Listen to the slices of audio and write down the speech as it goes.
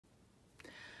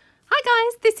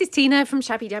this is Tina from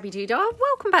Shabbydabbydoodah.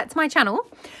 Welcome back to my channel.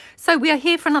 So we are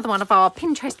here for another one of our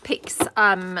Pinterest Picks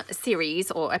series,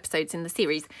 or episodes in the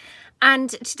series. And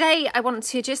today I want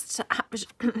to just,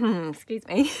 excuse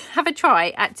me, have a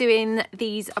try at doing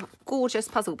these gorgeous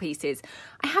puzzle pieces.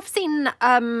 I have seen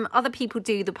other people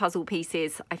do the puzzle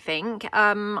pieces, I think.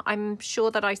 I'm sure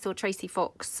that I saw Tracy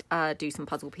Fox do some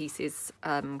puzzle pieces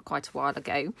quite a while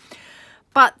ago.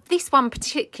 But this one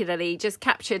particularly just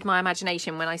captured my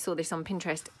imagination when I saw this on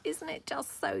Pinterest. Isn't it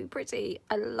just so pretty?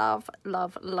 I love,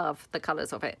 love, love the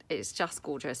colours of it. It's just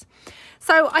gorgeous.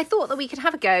 So I thought that we could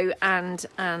have a go and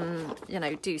you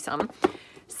know, do some.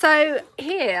 So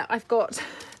here I've got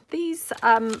these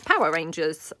Power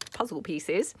Rangers puzzle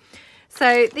pieces.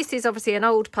 So this is obviously an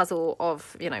old puzzle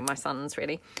of, you know, my son's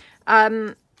really.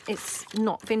 It's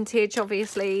not vintage,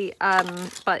 obviously,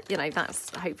 but, you know,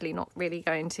 that's hopefully not really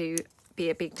going to be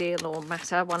a big deal or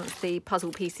matter once the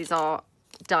puzzle pieces are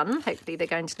done. Hopefully they're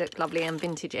going to look lovely and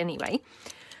vintage anyway.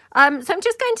 So I'm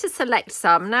just going to select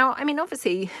some. Now, I mean,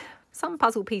 obviously some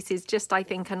puzzle pieces just, I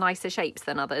think, are nicer shapes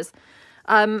than others.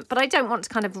 But I don't want to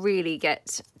kind of really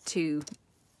get too,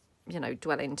 you know,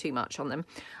 dwell in too much on them.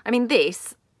 I mean,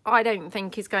 this, I don't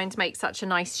think is going to make such a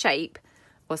nice shape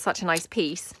or such a nice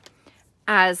piece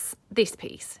as this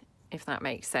piece, if that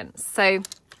makes sense. So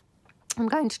I'm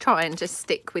going to try and just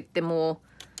stick with the more,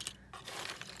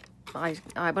 well,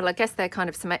 I guess they're kind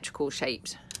of symmetrical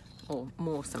shaped, or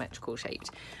more symmetrical shaped.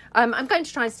 I'm going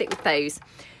to try and stick with those.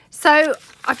 So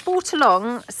I've brought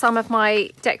along some of my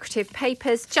decorative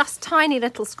papers, just tiny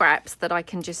little scraps that I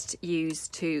can just use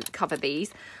to cover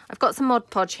these. I've got some Mod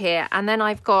Podge here, and then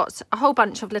I've got a whole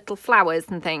bunch of little flowers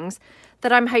and things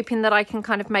that I'm hoping that I can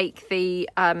kind of make the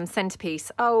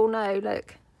centerpiece. Oh no,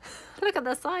 look, look at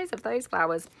the size of those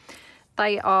flowers.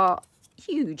 They are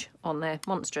huge on there,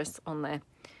 monstrous on there.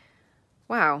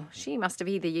 Wow, she must have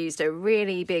either used a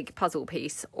really big puzzle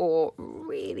piece or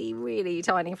really, really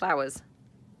tiny flowers.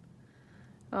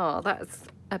 Oh, that's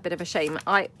a bit of a shame.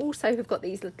 I also have got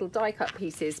these little die cut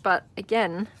pieces, but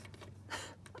again,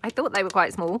 I thought they were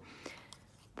quite small.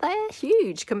 They're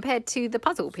huge compared to the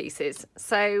puzzle pieces.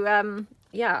 So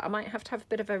yeah, I might have to have a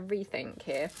bit of a rethink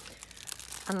here,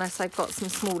 unless I've got some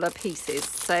smaller pieces.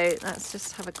 So let's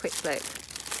just have a quick look.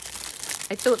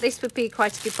 I thought this would be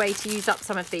quite a good way to use up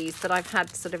some of these that I've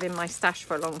had sort of in my stash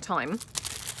for a long time.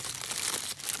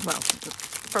 Well,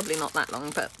 probably not that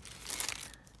long, but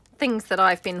things that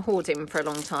I've been hoarding for a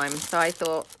long time. So I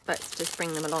thought, let's just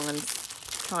bring them along and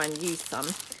try and use some.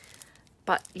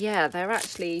 But yeah, they're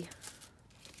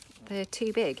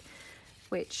too big,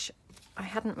 which I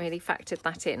hadn't really factored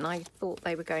that in. I thought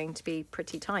they were going to be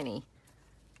pretty tiny,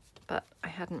 but I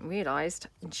hadn't realised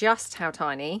just how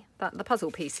tiny that the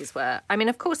puzzle pieces were. I mean,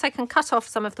 of course, I can cut off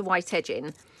some of the white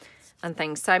edging and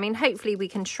things. So, I mean, hopefully we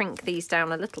can shrink these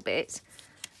down a little bit.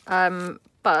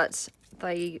 But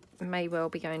they may well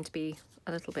be going to be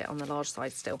a little bit on the large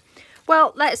side still.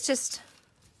 Well, let's just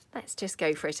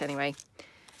go for it anyway.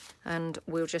 And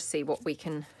we'll just see what we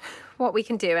can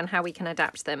do and how we can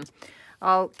adapt them.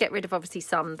 I'll get rid of obviously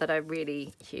some that are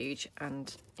really huge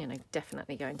and, you know,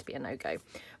 definitely going to be a no-go.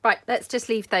 Right, let's just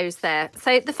leave those there.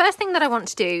 So the first thing that I want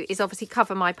to do is obviously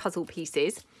cover my puzzle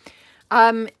pieces.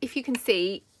 If you can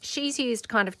see, she's used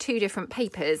kind of two different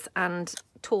papers and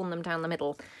torn them down the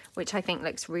middle, which I think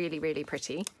looks really, really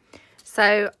pretty.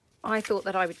 So I thought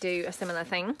that I would do a similar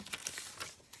thing.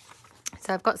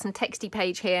 So I've got some texty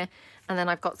page here, and then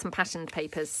I've got some patterned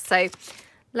papers. So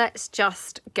let's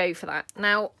just go for that.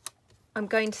 Now, I'm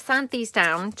going to sand these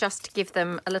down just to give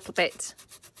them a little bit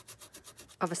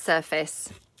of a surface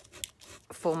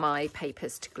for my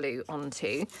papers to glue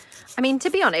onto. I mean, to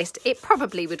be honest, it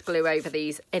probably would glue over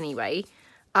these anyway,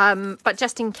 but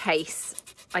just in case,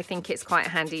 I think it's quite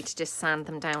handy to just sand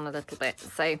them down a little bit.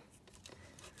 So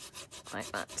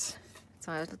like that.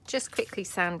 So I'll just quickly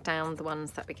sand down the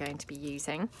ones that we're going to be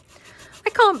using. I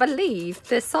can't believe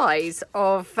the size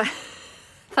of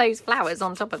those flowers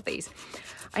on top of these.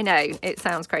 I know it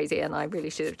sounds crazy and I really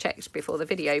should have checked before the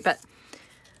video, but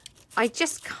I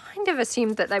just kind of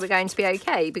assumed that they were going to be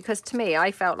okay, because to me,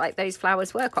 I felt like those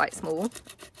flowers were quite small,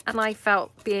 and I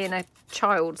felt, being a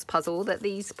child's puzzle, that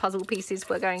these puzzle pieces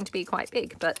were going to be quite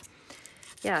big. But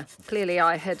yeah, clearly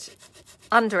I had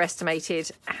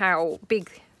underestimated how big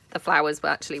the flowers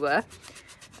actually were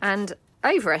and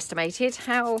overestimated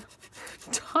how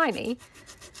tiny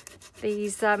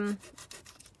these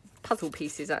puzzle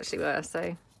pieces actually were.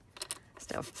 So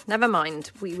still, never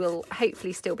mind, we will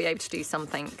hopefully still be able to do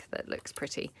something that looks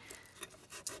pretty.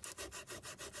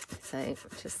 So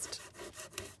just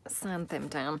sand them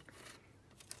down.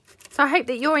 So I hope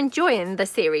that you're enjoying the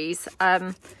series.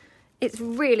 it's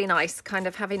really nice kind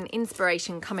of having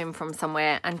inspiration coming from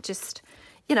somewhere and just,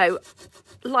 you know,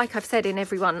 like I've said in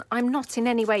every one, I'm not in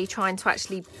any way trying to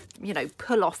actually, you know,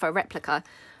 pull off a replica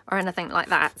or anything like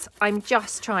that. I'm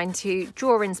just trying to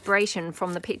draw inspiration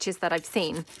from the pictures that I've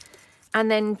seen and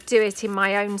then do it in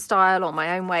my own style or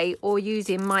my own way, or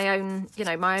using my own, you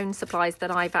know, my own supplies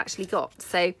that I've actually got.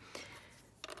 So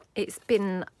it's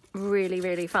been really,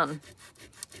 really fun.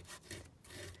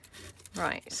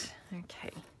 Right, okay.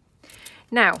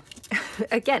 Now,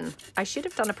 again, I should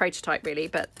have done a prototype really,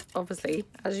 but obviously,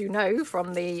 as you know,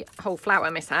 from the whole flower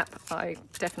mishap, I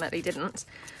definitely didn't.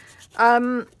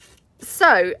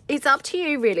 So it's up to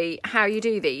you really how you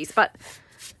do these, but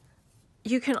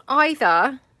you can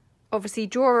either obviously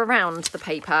draw around the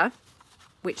paper,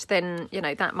 which then, you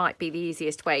know, that might be the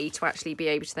easiest way to actually be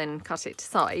able to then cut it to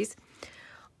size.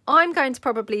 I'm going to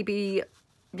probably be,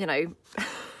 you know,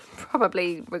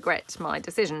 probably regret my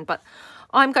decision, but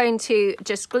I'm going to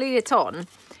just glue it on,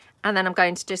 and then I'm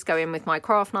going to just go in with my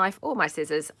craft knife or my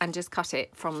scissors and just cut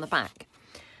it from the back.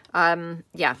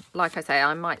 Yeah, like I say,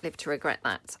 I might live to regret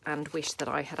that and wish that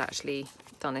I had actually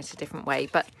done it a different way,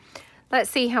 but let's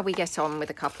see how we get on with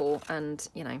a couple, and,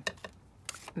 you know,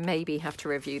 maybe have to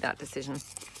review that decision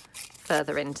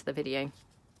further into the video.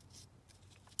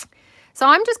 So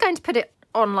I'm just going to put it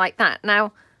on like that.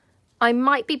 Now, I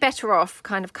might be better off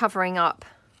kind of covering up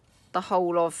the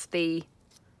whole of the,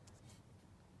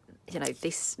 you know,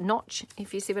 this notch,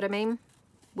 if you see what I mean,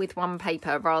 with one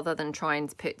paper rather than trying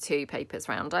to put two papers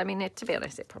round. I mean, to be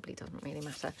honest, it probably doesn't really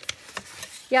matter.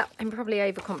 Yeah, I'm probably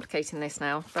overcomplicating this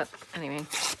now, but anyway,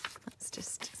 let's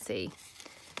just see.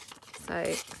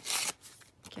 So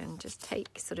again, just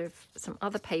take sort of some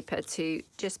other paper to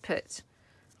just put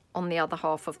on the other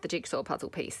half of the jigsaw puzzle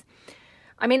piece.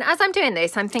 I mean, as I'm doing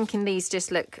this, I'm thinking these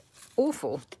just look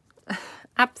awful,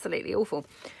 absolutely awful.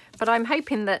 But I'm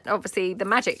hoping that obviously the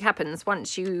magic happens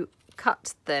once you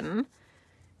cut them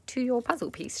to your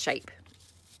puzzle piece shape.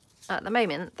 At the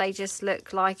moment, they just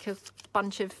look like a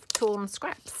bunch of torn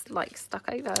scraps, like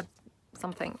stuck over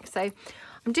something. So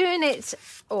I'm doing it,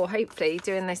 or hopefully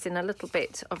doing this in a little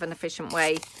bit of an efficient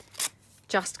way,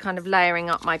 just kind of layering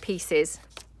up my pieces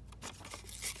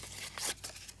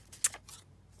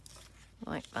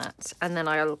like that. And then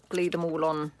I'll glue them all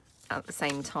on at the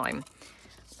same time,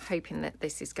 hoping that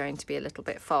this is going to be a little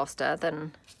bit faster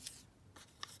than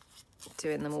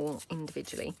doing them all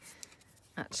individually.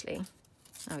 Actually,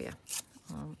 oh yeah,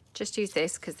 I'll just use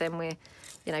this because then we're,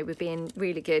 you know, we're being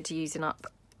really good using up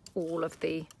all of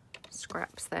the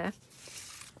scraps there.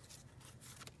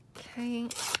 Okay,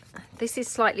 this is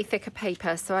slightly thicker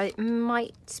paper, so it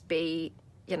might be,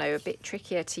 you know, a bit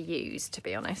trickier to use, to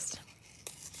be honest,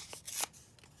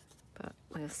 but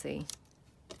we'll see.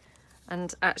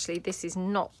 And actually, this is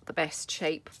not the best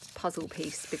shape puzzle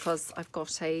piece because I've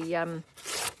got a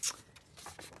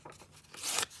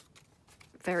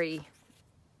very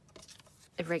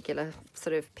irregular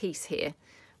sort of piece here,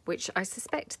 which I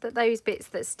suspect that those bits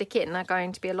that stick in are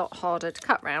going to be a lot harder to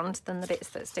cut round than the bits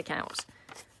that stick out.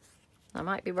 I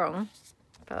might be wrong,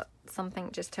 but something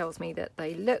just tells me that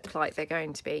they look like they're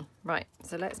going to be. Right,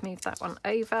 so let's move that one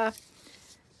over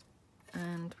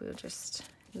and we'll just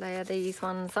layer these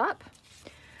ones up.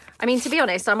 I mean, to be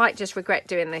honest, I might just regret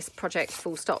doing this project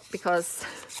full stop because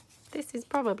this is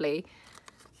probably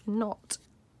not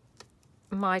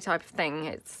my type of thing.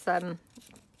 It's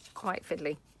quite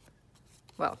fiddly.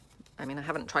 Well, I mean, I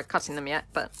haven't tried cutting them yet,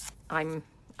 but I'm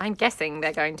guessing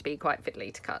they're going to be quite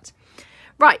fiddly to cut.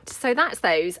 Right, so that's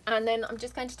those, and then I'm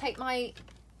just going to take my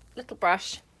little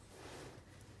brush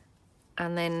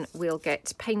and then we'll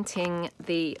get painting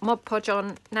the Mod Podge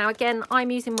on. Now again,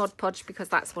 I'm using Mod Podge because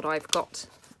that's what I've got,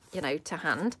 you know, to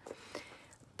hand.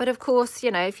 But of course,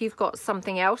 you know, if you've got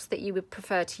something else that you would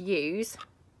prefer to use,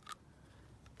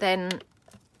 then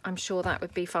I'm sure that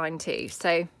would be fine too.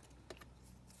 So,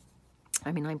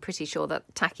 I mean, I'm pretty sure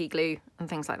that tacky glue and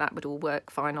things like that would all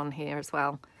work fine on here as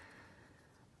well.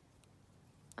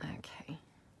 Okay.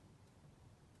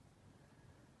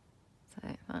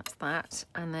 So that's that.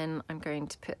 And then I'm going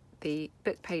to put the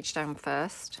book page down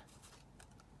first.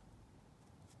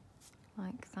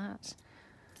 Like that.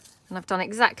 And I've done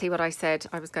exactly what I said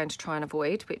I was going to try and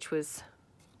avoid, which was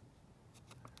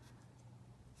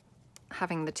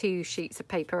having the two sheets of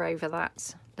paper over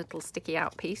that little sticky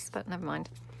out piece, but never mind.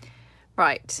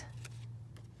 Right,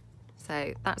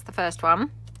 so that's the first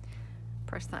one.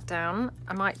 Press that down.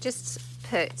 I might just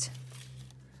put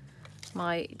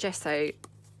my gesso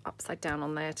upside down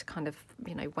on there to kind of,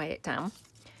 you know, weigh it down.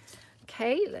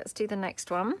 Okay, let's do the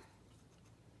next one.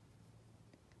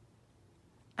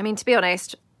 I mean, to be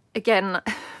honest, again,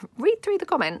 read through the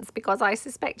comments, because I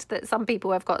suspect that some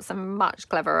people have got some much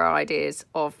cleverer ideas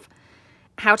of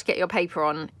how to get your paper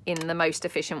on in the most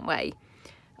efficient way.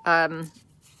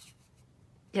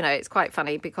 You know, it's quite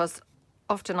funny because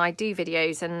often I do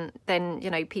videos and then, you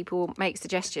know, people make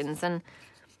suggestions, and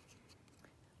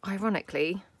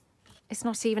ironically, it's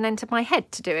not even entered my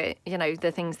head to do it, you know,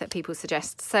 the things that people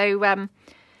suggest. So,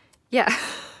 yeah,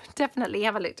 definitely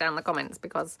have a look down the comments,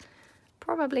 because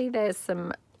probably there's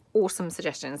some awesome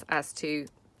suggestions as to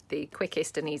the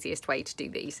quickest and easiest way to do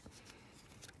these.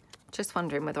 Just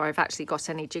wondering whether I've actually got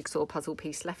any jigsaw puzzle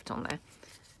piece left on there.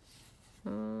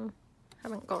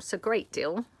 Haven't got a great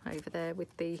deal over there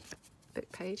with the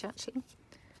book page, actually.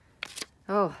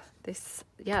 Oh, this,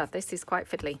 yeah, this is quite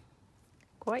fiddly.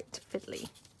 Quite fiddly.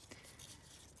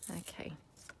 Okay.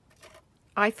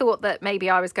 I thought that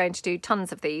maybe I was going to do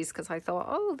tons of these, because I thought,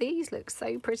 oh, these look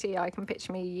so pretty. I can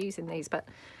picture me using these. But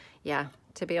yeah,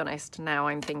 to be honest, now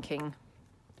I'm thinking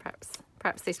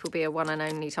perhaps this will be a one and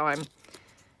only time,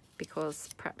 because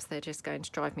perhaps they're just going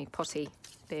to drive me potty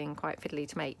being quite fiddly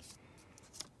to make.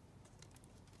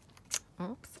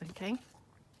 Oops, okay.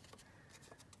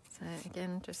 So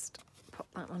again, just pop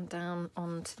that one down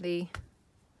onto the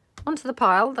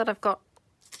pile that I've got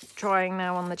drying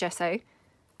now on the gesso.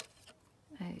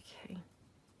 Okay.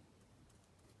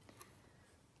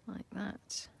 Like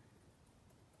that.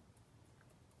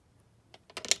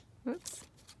 Oops.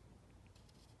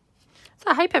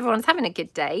 So I hope everyone's having a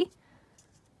good day.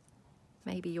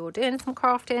 Maybe you're doing some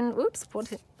crafting. Oops,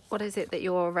 what is it that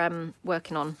you're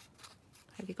working on?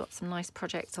 Have you got some nice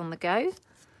projects on the go?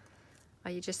 Are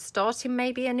you just starting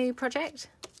maybe a new project?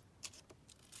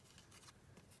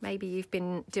 Maybe you've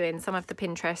been doing some of the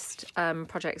Pinterest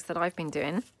projects that I've been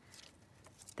doing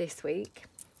this week.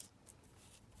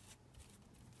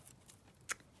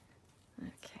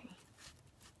 Okay.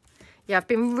 Yeah, I've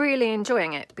been really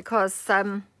enjoying it, because,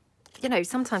 you know,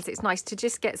 sometimes it's nice to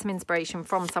just get some inspiration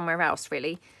from somewhere else,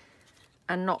 really,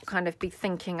 and not kind of be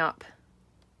thinking up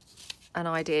an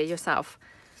idea yourself.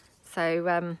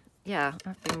 So, yeah,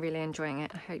 I've been really enjoying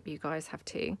it. I hope you guys have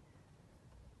too.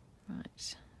 Right,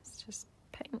 let's just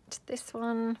paint this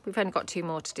one. We've only got 2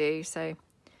 more to do, so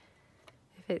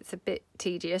if it's a bit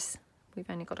tedious, we've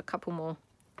only got a couple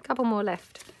more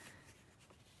left.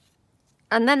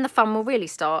 And then the fun will really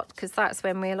start, because that's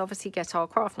when we'll obviously get our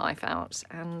craft knife out,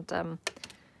 and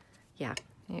yeah,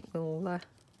 it will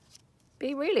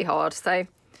be really hard. So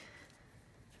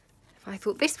if I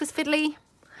thought this was fiddly,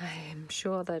 I am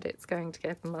sure that it's going to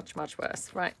get much, much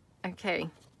worse. Right, okay,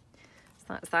 so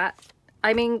that's that.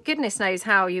 I mean, goodness knows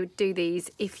how you would do these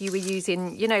if you were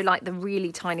using, you know, like the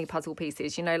really tiny puzzle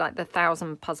pieces, you know, like the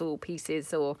 1,000 puzzle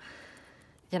pieces, or,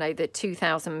 you know, the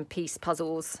 2,000 piece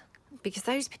puzzles, because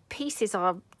those pieces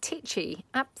are titchy,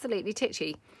 absolutely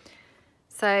titchy.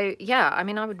 So yeah, I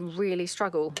mean, I would really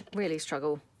struggle, really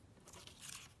struggle.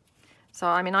 So,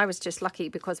 I mean, I was just lucky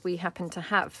because we happen to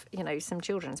have, you know, some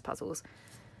children's puzzles.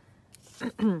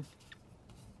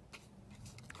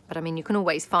 But I mean, you can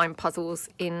always find puzzles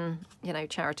in, you know,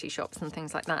 charity shops and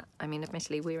things like that. I mean,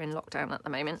 admittedly, we're in lockdown at the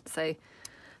moment, so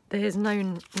there's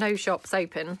no shops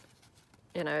open,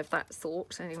 you know, of that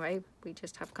sort. Anyway, we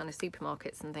just have kind of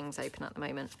supermarkets and things open at the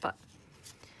moment. But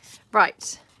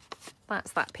right,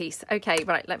 that's that piece. Okay,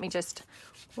 right, let me just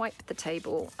wipe the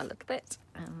table a little bit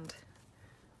and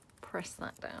press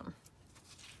that down.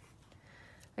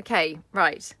 Okay,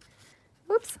 right.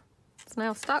 Whoops, it's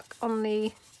now stuck on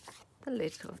the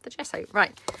lid of the gesso.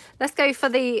 Right, let's go for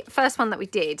the first one that we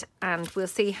did, and we'll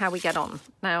see how we get on.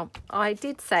 Now, I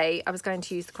did say I was going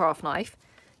to use the craft knife.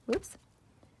 Whoops.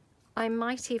 I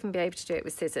might even be able to do it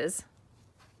with scissors.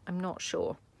 I'm not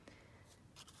sure.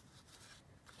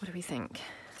 What do we think?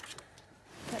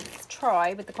 Let's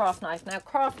try with the craft knife. Now,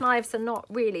 craft knives are not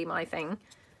really my thing.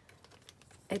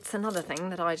 It's another thing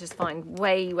that I just find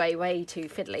way, way, way too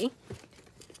fiddly.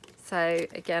 So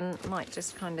again, might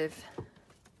just kind of,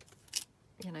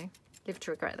 you know, live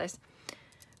to regret this.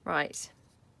 Right.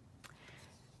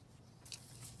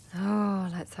 Oh,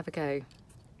 let's have a go.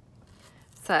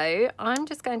 So I'm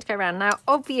just going to go around. Now,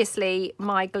 obviously,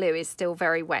 my glue is still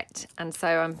very wet, and so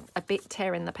I'm a bit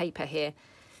tearing the paper here.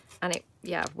 And it,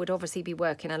 yeah, would obviously be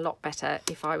working a lot better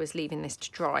if I was leaving this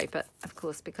to dry. But, of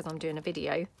course, because I'm doing a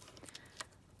video,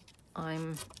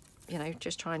 I'm, you know,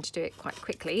 just trying to do it quite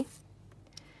quickly.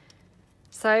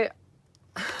 So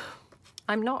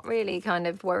I'm not really kind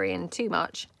of worrying too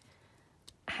much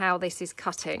how this is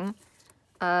cutting.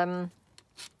 Oh,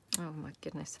 my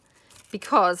goodness.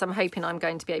 Because I'm hoping I'm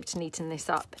going to be able to neaten this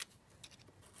up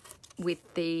with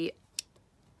the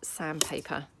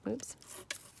sandpaper. Oops.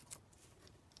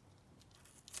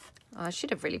 I should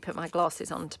have really put my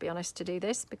glasses on, to be honest, to do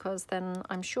this, because then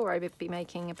I'm sure I would be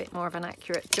making a bit more of an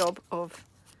accurate job of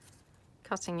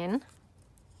cutting in.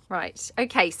 Right,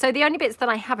 okay, so the only bits that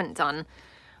I haven't done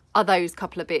are those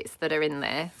couple of bits that are in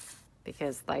there,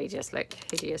 because they just look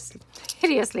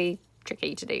hideously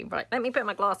tricky to do. Right, let me put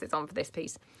my glasses on for this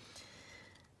piece.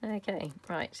 Okay,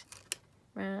 right,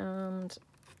 round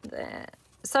there.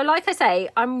 So like I say,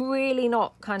 I'm really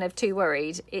not kind of too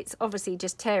worried. It's obviously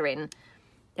just tearing,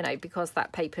 you know, because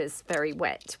that paper's very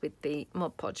wet with the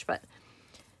Mod Podge, but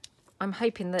I'm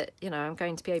hoping that, you know, I'm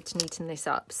going to be able to neaten this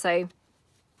up. So,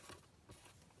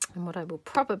 and what I will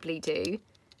probably do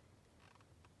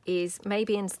is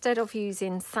maybe instead of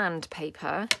using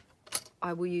sandpaper,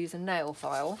 I will use a nail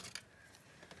file,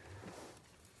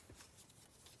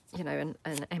 you know,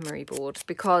 an emery board,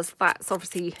 because that's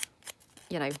obviously,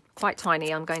 you know, quite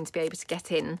tiny. I'm going to be able to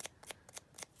get in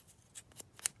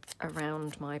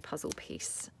around my puzzle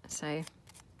piece. So,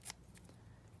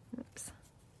 oops,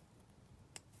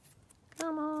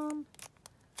 come on.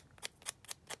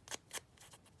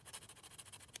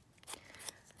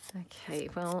 Okay,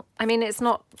 well, I mean, it's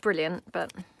not brilliant,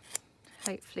 but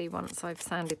hopefully once I've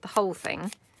sanded the whole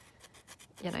thing,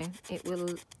 you know, it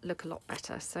will look a lot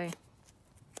better. So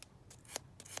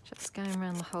just going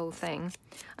around the whole thing.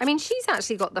 I mean, she's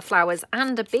actually got the flowers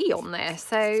and a bee on there,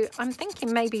 so I'm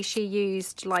thinking maybe she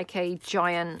used like a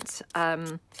giant,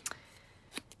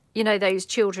 you know, those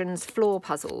children's floor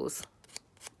puzzles,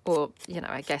 or, you know,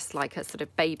 I guess like a sort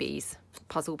of baby's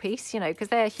puzzle piece, you know, because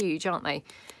they're huge, aren't they?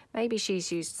 Maybe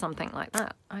she's used something like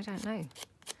that. I don't know,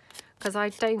 because I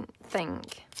don't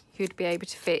think you'd be able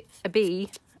to fit a bee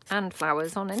and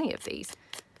flowers on any of these.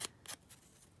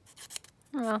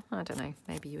 Well, I don't know,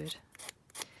 maybe you would.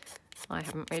 I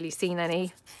haven't really seen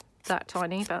any that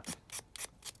tiny, but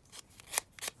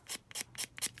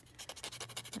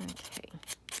okay.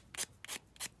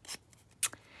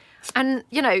 And,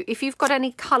 you know, if you've got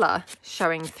any colour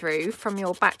showing through from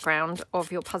your background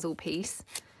of your puzzle piece,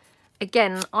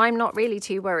 again, I'm not really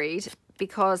too worried,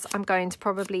 because I'm going to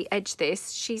probably edge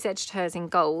this. She's edged hers in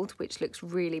gold, which looks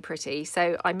really pretty,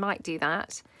 so I might do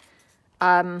that.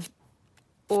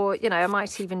 Or, you know, I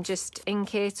might even just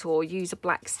ink it or use a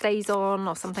black StazOn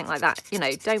or something like that. You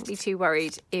know, don't be too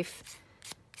worried if,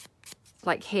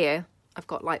 like here, I've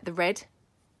got like the red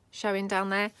showing down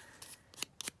there.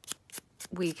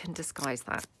 We can disguise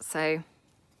that. So,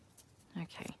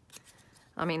 okay.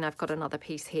 I mean, I've got another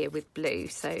piece here with blue,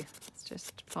 so let's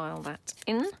just file that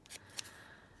in.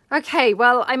 Okay,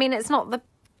 well, I mean, it's not the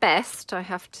best, I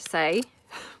have to say.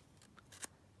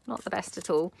 Not the best at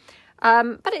all.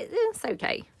 But it's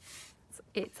okay.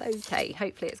 It's okay.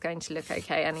 Hopefully it's going to look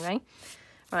okay anyway.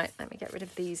 Right, let me get rid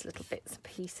of these little bits and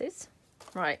pieces.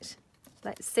 Right,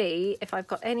 let's see if I've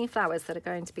got any flowers that are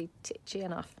going to be titchy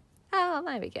enough. Oh,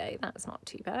 there we go. That's not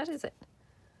too bad, is it?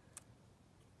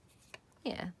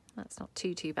 Yeah, that's not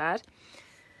too bad.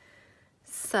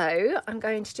 So I'm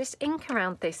going to just ink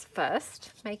around this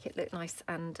first, make it look nice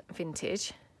and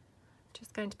vintage.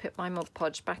 Just going to put my Mod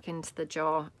Podge back into the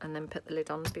jar and then put the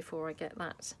lid on before I get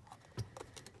that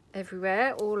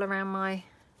everywhere, all around my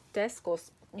desk, or,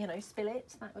 you know, spill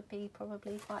it. That would be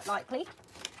probably quite likely.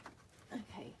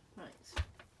 Okay, right.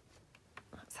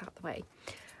 That's out the way.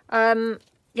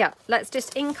 Yeah, let's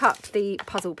just ink up the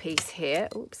puzzle piece here.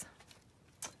 Oops.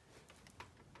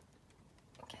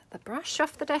 Get the brush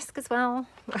off the desk as well.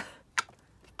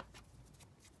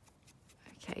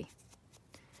 Okay.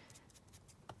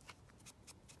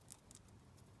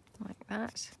 Like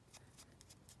that.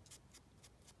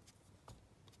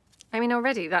 I mean,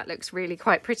 already that looks really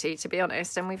quite pretty, to be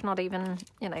honest, and we've not even,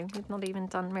 you know, we've not even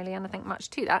done really anything much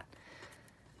to that.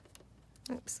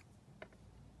 Oops.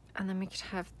 And then we could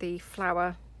have the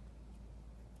flower,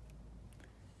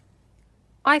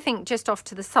 I think, just off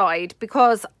to the side,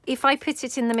 because if I put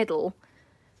it in the middle,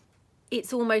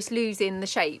 it's almost losing the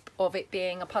shape of it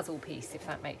being a puzzle piece, if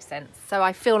that makes sense. So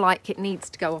I feel like it needs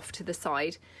to go off to the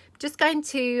side. Just going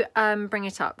to bring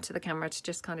it up to the camera to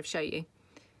just kind of show you.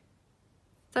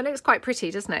 So it looks quite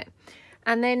pretty, doesn't it?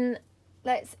 And then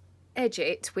let's edge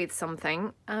it with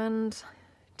something. And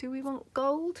do we want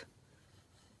gold?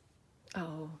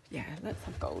 Oh, yeah, let's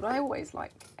have gold. I always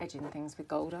like edging things with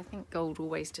gold. I think gold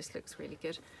always just looks really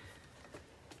good.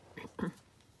 Okie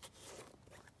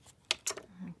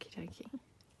dokie.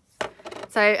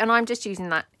 So, and I'm just using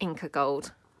that Inca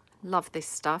Gold. Love this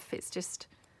stuff. It's just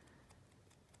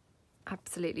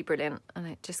absolutely brilliant. And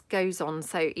it just goes on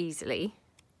so easily.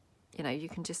 You know, you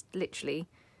can just literally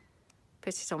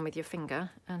put it on with your finger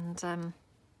and,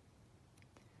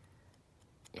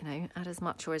 you know, add as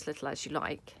much or as little as you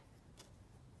like.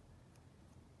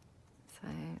 So So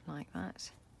like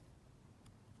that.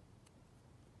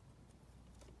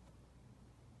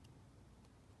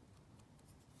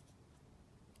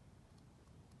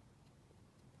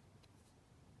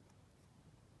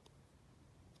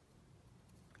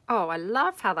 Oh, I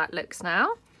love how that looks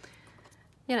now.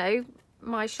 You know,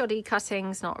 my shoddy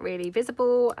cutting's not really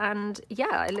visible, and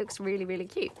yeah, it looks really, really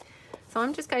cute. So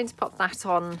I'm just going to pop that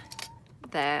on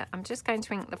there. I'm just going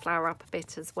to ink the flower up a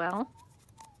bit as well.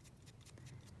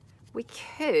 We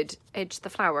could edge the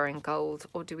flower in gold,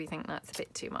 or do we think that's a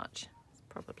bit too much? It's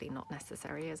probably not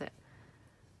necessary, is it?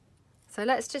 So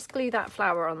let's just glue that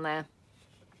flower on there.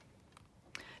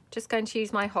 Just going to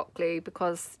use my hot glue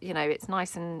because, you know, it's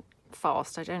nice and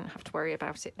fast. I don't have to worry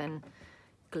about it then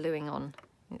gluing on.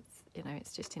 It's, you know,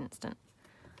 it's just instant.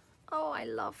 Oh, I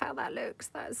love how that looks.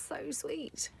 That's so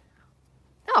sweet.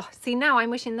 Oh, see, now I'm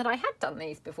wishing that I had done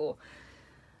these before.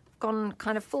 Gone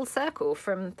kind of full circle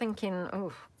from thinking,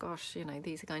 oh gosh, you know,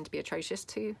 these are going to be atrocious,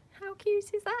 to how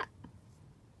cute is that?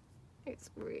 It's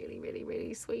really, really,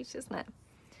 really sweet, isn't it?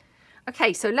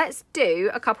 Okay, so let's do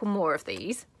a couple more of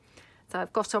these. So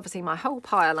I've got obviously my whole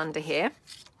pile under here.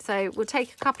 So we'll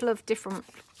take a couple of different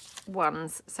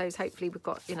ones. So hopefully we've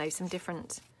got, you know, some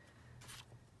different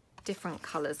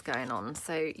colours going on.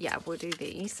 So yeah, we'll do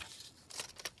these.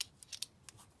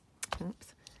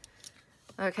 Oops.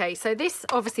 Okay, so this,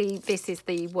 obviously this is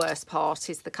the worst part,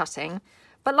 is the cutting.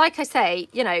 But like I say,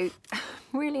 you know,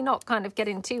 really not kind of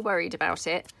getting too worried about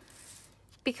it.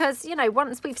 Because, you know,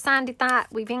 once we've sanded that,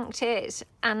 we've inked it,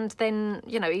 and then,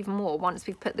 you know, even more, once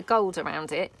we've put the gold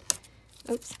around it.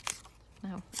 Oops,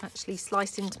 now actually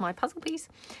sliced into my puzzle piece.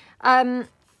 You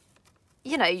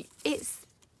know,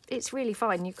 it's really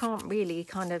fine. You can't really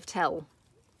kind of tell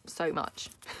so much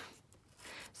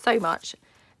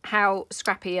how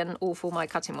scrappy and awful my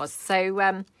cutting was.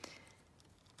 So,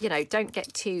 you know, don't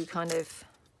get too kind of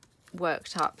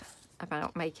worked up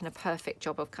about making a perfect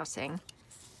job of cutting.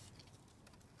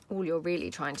 All you're really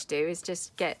trying to do is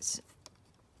just get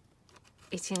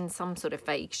it in some sort of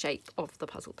vague shape of the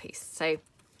puzzle piece. So,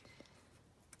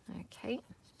 okay.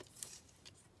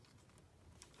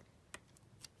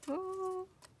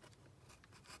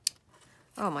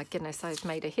 Oh my goodness, I've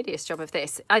made a hideous job of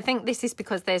this. I think this is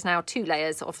because there's now 2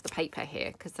 layers of the paper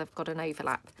here, because I've got an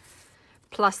overlap.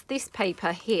 Plus this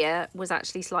paper here was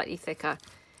actually slightly thicker.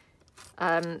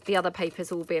 The other paper's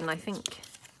all been, I think...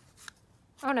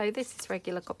 Oh no, this is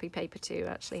regular copy paper too,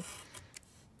 actually.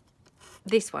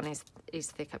 This one is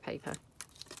thicker paper.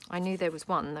 I knew there was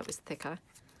one that was thicker.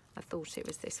 I thought it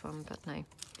was this one, but no.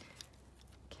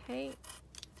 Okay,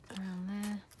 around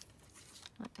there,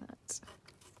 like that.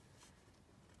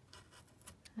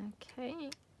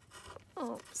 Okay,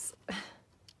 oops.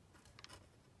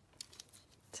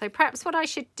 So perhaps what I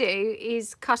should do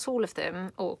is cut all of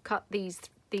them, or cut these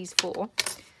 4.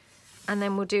 And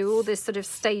then we'll do all this sort of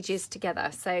stages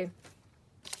together. So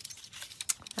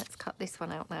let's cut this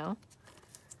one out now.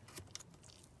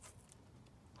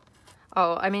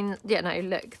 Oh, I mean, yeah, no,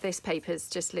 look, this paper's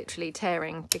just literally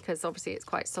tearing because obviously it's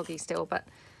quite soggy still. But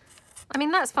I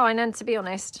mean, that's fine. And to be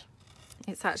honest,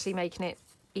 it's actually making it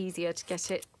easier to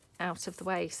get it out of the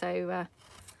way. So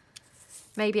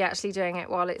maybe actually doing it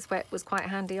while it's wet was quite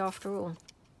handy after all.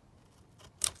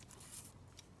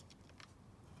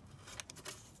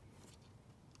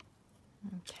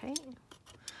 Okay.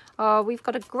 Oh, we've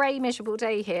got a grey miserable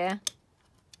day here.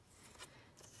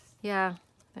 Yeah,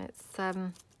 it's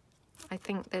I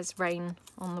think there's rain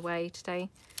on the way today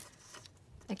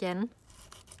again.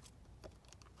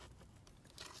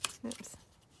 Oops.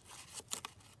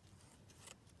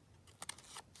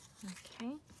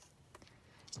 Okay.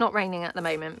 It's not raining at the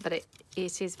moment, but it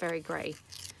is very grey.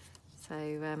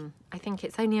 So I think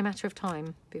it's only a matter of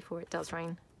time before it does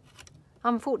rain,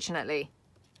 unfortunately.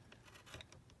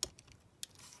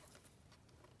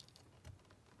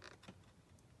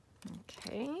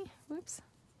 Okay, whoops.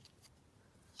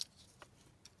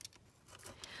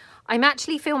 I'm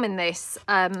actually filming this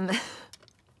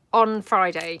on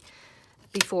Friday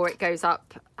before it goes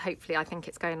up. Hopefully, I think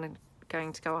it's going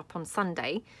to go up on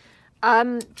Sunday,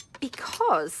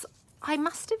 because I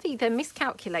must have either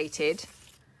miscalculated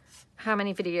how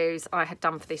many videos I had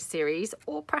done for this series,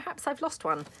 or perhaps I've lost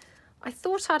one. I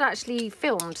thought I'd actually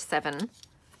filmed 7,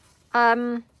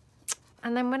 and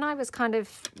then when I was kind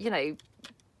of, you know,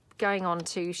 going on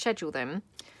to schedule them,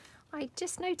 I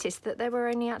just noticed that there were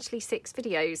only actually 6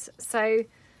 videos. So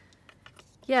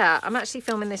yeah, I'm actually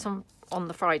filming this on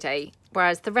the Friday,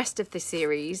 whereas the rest of the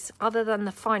series, other than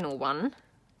the final one,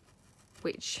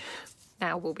 which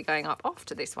now will be going up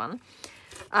after this one,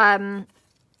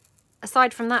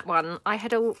 aside from that one, I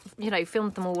had all, you know,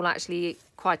 filmed them all actually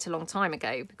quite a long time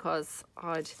ago, because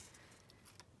I'd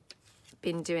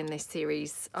been doing this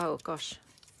series, oh gosh,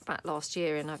 about last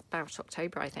year in about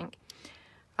October, I think.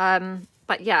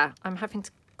 But yeah, I'm having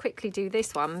to quickly do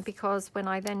this one, because when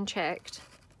I then checked,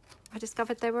 I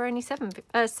discovered there were only 6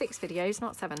 videos,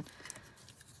 not 7.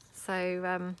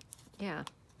 So yeah.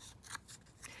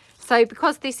 So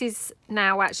because this is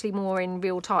now actually more in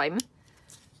real time,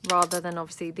 rather than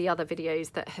obviously the other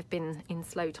videos that have been in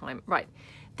slow time. Right,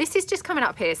 this is just coming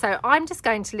up here, so I'm just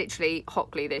going to literally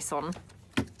hot glue this on.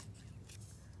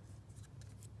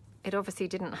 It obviously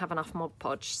didn't have enough Mod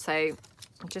Podge, so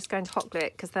I'm just going to hot glue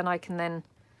it, because then I can then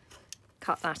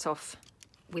cut that off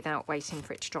without waiting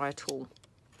for it to dry at all.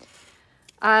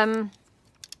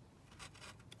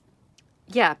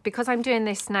 Yeah, because I'm doing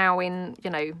this now in, you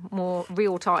know, more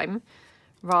real time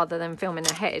rather than filming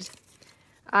ahead,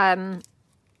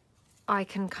 I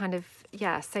can kind of,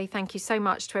 yeah, say thank you so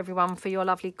much to everyone for your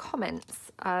lovely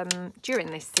comments during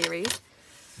this series.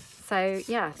 So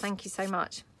yeah, thank you so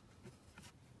much.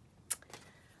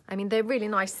 I mean, they're really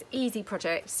nice, easy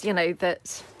projects, you know,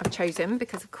 that I've chosen,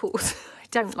 because of course I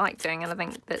don't like doing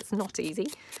anything that's not easy.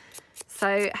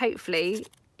 So hopefully,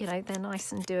 you know, they're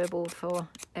nice and doable for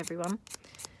everyone.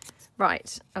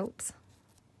 Right, oops.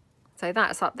 So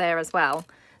that's up there as well.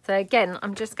 So again,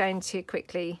 I'm just going to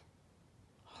quickly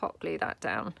hot glue that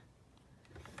down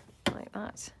like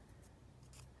that.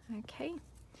 Okay.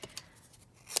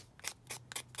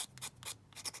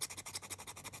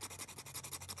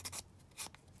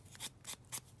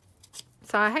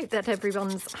 So I hope that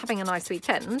everyone's having a nice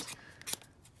weekend.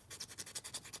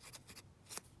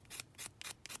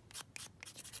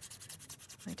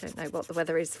 I don't know what the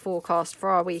weather is forecast for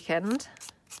our weekend.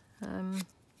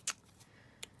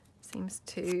 Seems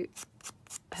to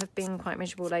have been quite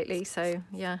miserable lately, so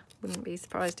yeah, wouldn't be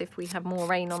surprised if we have more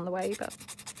rain on the way, but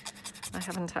I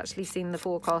haven't actually seen the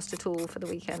forecast at all for the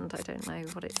weekend. I don't know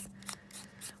what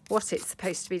it's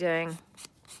supposed to be doing.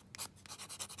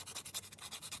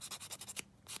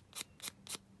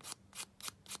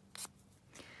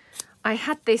 I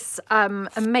had this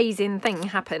amazing thing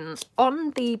happen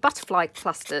on the butterfly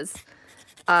clusters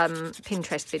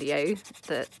Pinterest video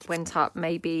that went up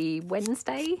maybe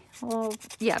Wednesday, or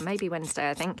yeah, maybe Wednesday,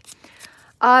 I think.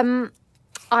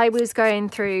 I was going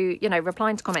through, you know,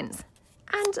 replying to comments,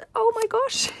 and oh my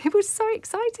gosh, it was so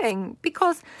exciting,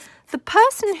 because the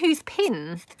person whose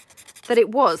pin that it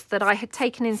was that I had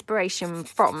taken inspiration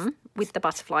from with the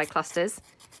butterfly clusters,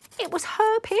 it was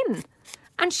her pin.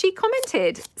 And she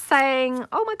commented saying,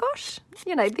 oh my gosh,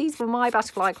 you know, these were my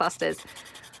butterfly clusters.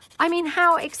 I mean,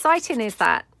 how exciting is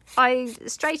that? I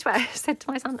straight away said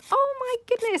to my son, oh my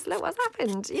goodness, look what's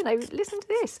happened. You know, listen to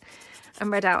this. And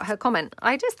read out her comment.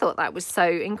 I just thought that was so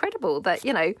incredible that,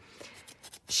 you know,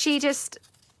 she just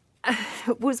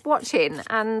was watching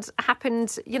and happened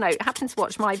to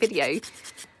watch my video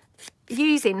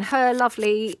using her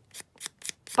lovely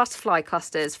butterfly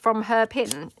clusters from her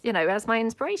pin, you know, as my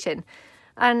inspiration.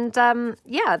 And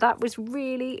yeah, that was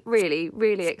really, really,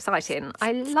 really exciting.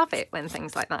 I love it when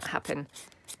things like that happen.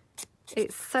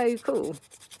 It's so cool.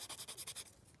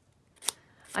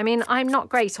 I mean, I'm not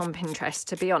great on Pinterest,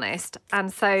 to be honest.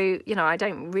 And so, you know, I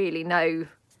don't really know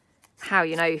how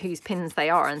you know whose pins they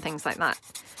are and things like that.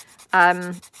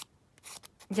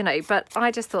 You know, but I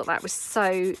just thought that was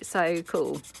so, so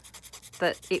cool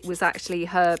that it was actually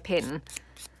her pin.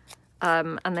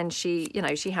 And then she, you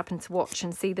know, she happened to watch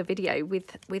and see the video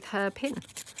with her pin.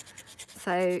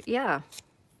 So, yeah.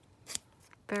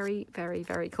 Very, very,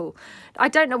 very cool. I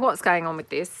don't know what's going on with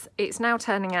this. It's now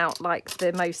turning out like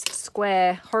the most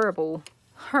square, horrible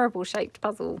shaped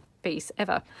puzzle piece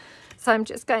ever. So I'm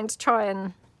just going to try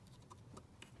and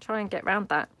get around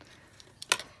that.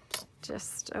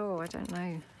 Just, oh, I don't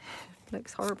know.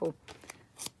 Looks horrible.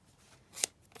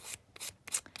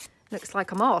 Looks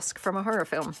like a mask from a horror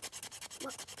film.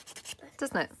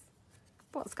 Doesn't it?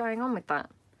 What's going on with that?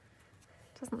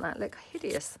 Doesn't that look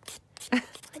hideous? I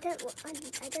don't know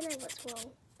what's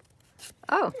wrong.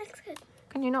 Oh, It looks good.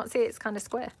 Can you not see it's kind of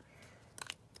square?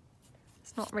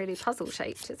 It's not really puzzle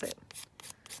shaped, is it?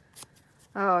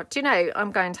 Oh, do you know,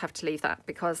 I'm going to have to leave that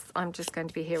because I'm just going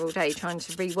to be here all day trying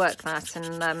to rework that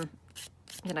and,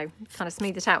 you know, kind of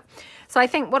smooth it out. So I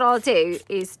think what I'll do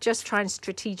is just try and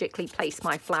strategically place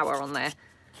my flower on there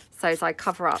so as I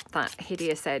cover up that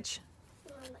hideous edge,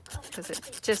 because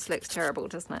it just looks terrible,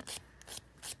 doesn't it?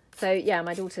 So yeah,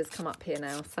 my daughter's come up here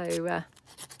now, so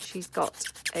she's got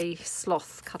a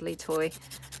sloth cuddly toy.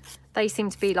 They seem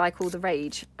to be like all the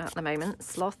rage at the moment,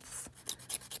 sloths.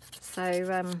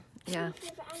 So yeah,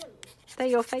 they're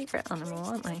your favourite animal,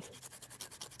 aren't they?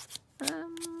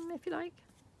 if you like.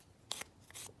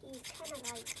 You kind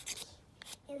of like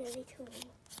in a little.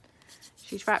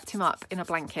 She's wrapped him up in a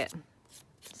blanket.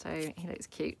 So he looks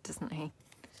cute, doesn't he?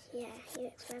 Yeah, he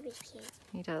looks very cute.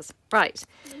 He does. Right.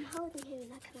 I'm holding him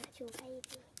like an actual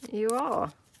baby. You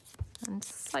are. And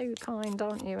so kind,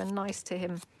 aren't you? And nice to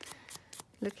him.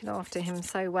 Looking after him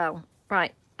so well.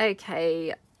 Right.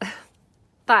 Okay.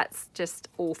 That's just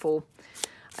awful.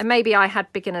 And maybe I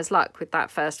had beginner's luck with that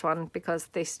first one because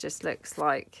this just looks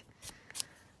like,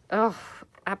 oh,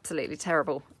 absolutely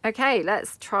terrible. Okay,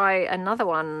 let's try another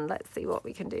one. Let's see what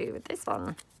we can do with this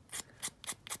one.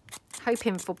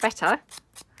 Hoping for better.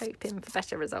 Hoping for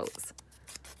better results.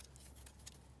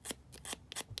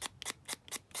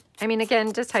 I mean,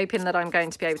 again, just hoping that I'm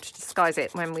going to be able to disguise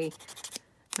it when we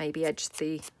maybe edge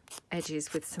the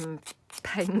edges with some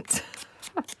paint.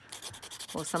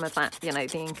 Or some of that, you know,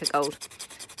 the Inca Gold.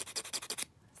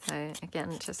 So,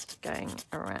 again, just going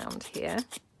around here.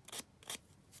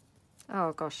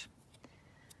 Oh, gosh.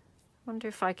 Wonder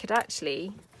if I could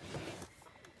actually...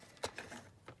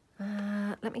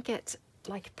 let me get,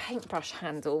 like, a paintbrush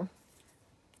handle.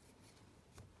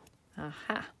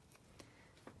 Aha.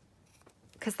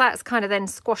 Because that's kind of then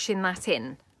squashing that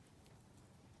in.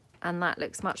 And that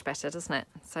looks much better, doesn't it?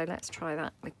 So, let's try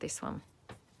that with this one.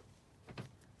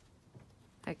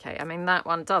 Okay, I mean, that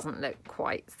one doesn't look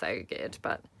quite so good,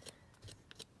 but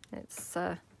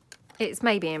it's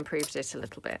maybe improved it a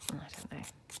little bit. I don't know.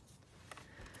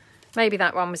 Maybe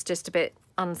that one was just a bit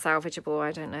unsalvageable.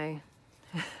 I don't know.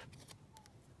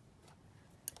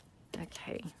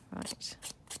 Okay, right.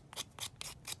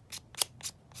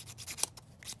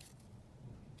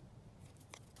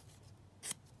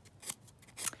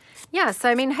 Yeah, so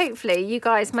I mean, hopefully you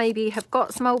guys maybe have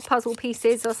got some old puzzle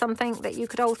pieces or something that you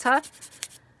could alter.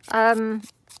 I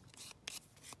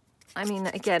mean,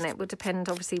 again, it would depend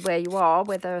obviously where you are,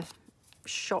 whether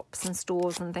shops and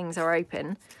stores and things are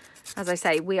open. As I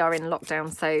say, we are in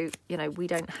lockdown, so, you know, we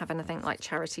don't have anything like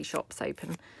charity shops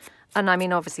open. And I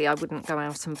mean, obviously, I wouldn't go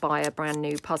out and buy a brand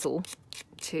new puzzle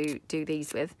to do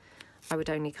these with. I would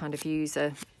only kind of use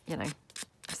a, you know,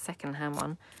 a second-hand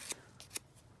one.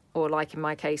 Or like in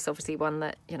my case, obviously one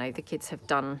that, you know, the kids have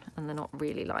done and they're not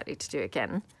really likely to do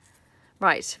again.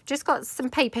 Right, just got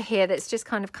some paper here that's just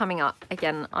kind of coming up.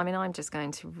 Again, I mean, I'm just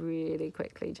going to really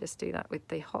quickly just do that with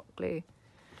the hot glue,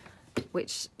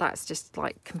 which that's just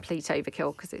like complete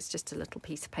overkill because it's just a little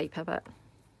piece of paper, but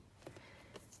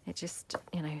it just,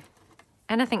 you know,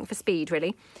 anything for speed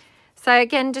really. So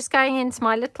again, just going into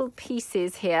my little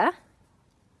pieces here,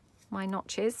 my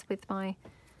notches with my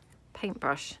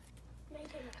paintbrush.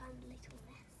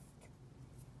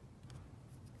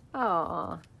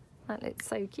 Oh, that looks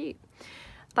so cute.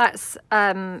 That's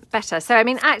better. So, I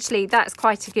mean, actually, that's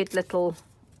quite a good little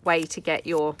way to get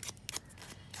your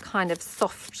kind of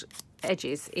soft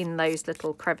edges in those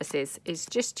little crevices, is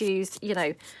just use, you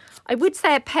know, I would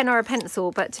say a pen or a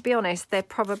pencil, but to be honest, they're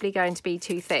probably going to be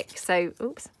too thick. So,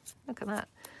 oops, look at that.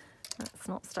 That's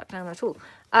not stuck down at all.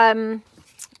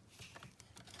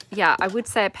 Yeah, I would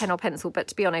say a pen or pencil, but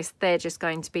to be honest, they're just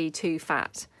going to be too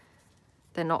fat.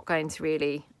 They're not going to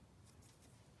really...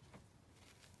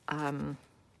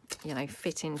 you know,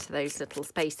 fit into those little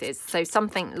spaces. So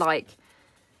something like,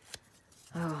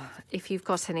 oh, if you've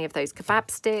got any of those kebab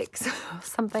sticks or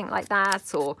something like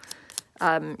that, or,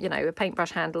 you know, a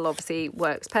paintbrush handle obviously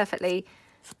works perfectly.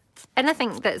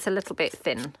 Anything that's a little bit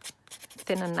thin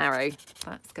and narrow,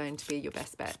 that's going to be your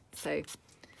best bet. So,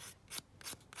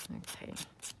 okay.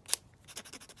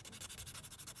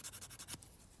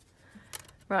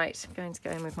 Right, I'm going to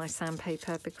go in with my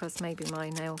sandpaper because maybe my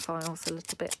nail file's a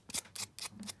little bit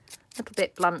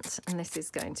blunt and this is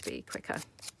going to be quicker.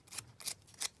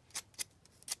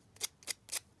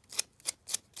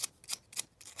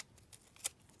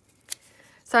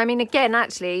 So, I mean, again,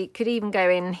 actually, could even go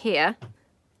in here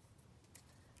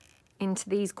into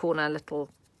these corner little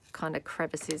kind of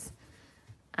crevices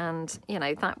and, you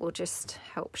know, that will just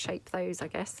help shape those, I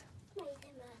guess.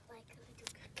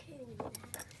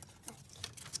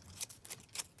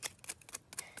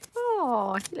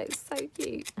 Oh, he looks so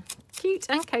cute. Cute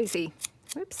and cozy.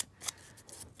 Whoops.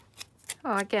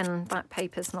 Oh, again, that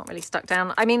paper's not really stuck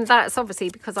down. I mean, that's obviously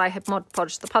because I had Mod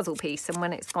Podged the puzzle piece, and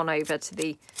when it's gone over to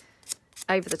the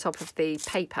top of the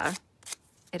paper,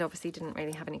 it obviously didn't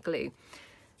really have any glue.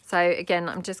 So again,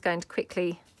 I'm just going to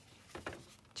quickly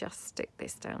just stick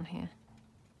this down here.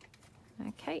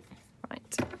 Okay,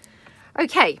 right.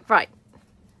 Okay, right.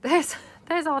 There's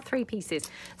our three pieces.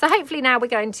 So hopefully now we're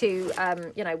going to,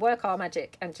 you know, work our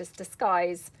magic and just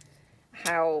disguise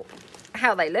how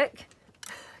they look.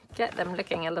 Get them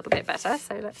looking a little bit better.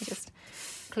 So let me just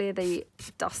clear the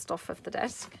dust off of the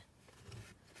desk.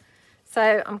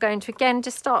 So I'm going to again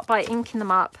just start by inking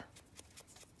them up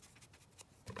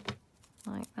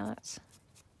like that.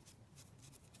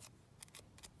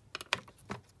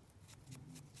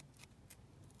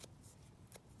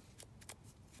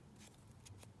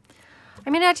 I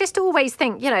mean, I just always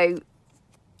think, you know,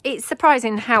 it's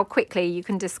surprising how quickly you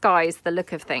can disguise the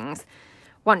look of things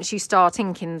once you start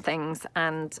inking things.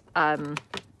 And,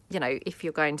 you know, if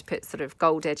you're going to put sort of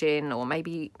gold edge in, or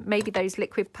maybe those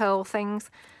liquid pearl things,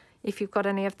 if you've got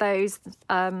any of those,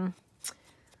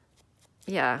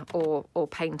 yeah, or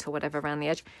paint or whatever around the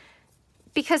edge.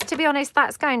 Because to be honest,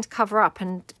 that's going to cover up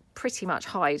and pretty much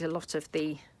hide a lot of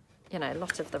the, you know, a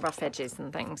lot of the rough edges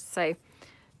and things. So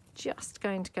just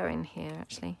going to go in here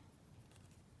actually.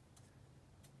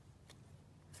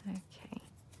 Okay.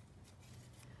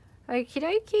 Okie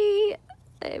dokie.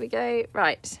 There we go.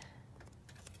 Right.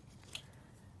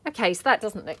 Okay, so that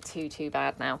doesn't look too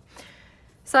bad now.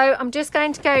 So I'm just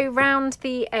going to go round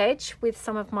the edge with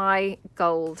some of my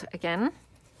gold again.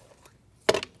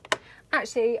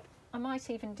 Actually, I might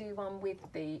even do one with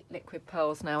the liquid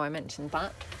pearls now I mentioned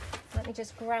that. Let me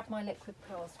just grab my liquid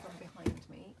pearls from behind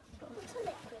me. What's a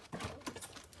liquid pearl?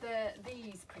 They're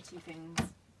these pretty things.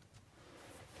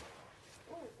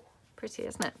 Ooh. Pretty,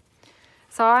 isn't it?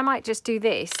 So I might just do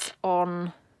this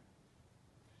on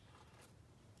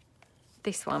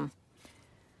this one.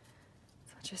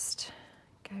 So I'll just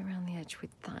go around the edge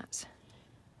with that.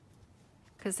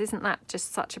 Because isn't that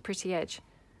just such a pretty edge?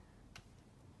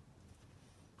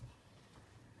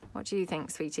 What do you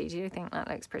think, sweetie? Do you think that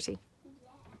looks pretty?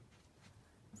 Yeah.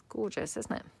 It's gorgeous,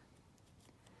 isn't it?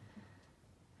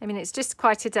 I mean, it's just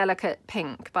quite a delicate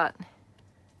pink, but,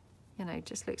 you know,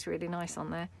 just looks really nice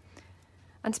on there.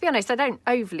 And to be honest, I don't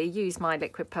overly use my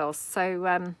liquid pearls,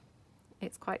 so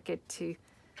it's quite good to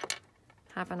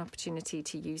have an opportunity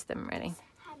to use them, really. This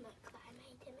hammock that I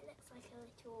made him, it looks like a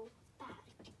little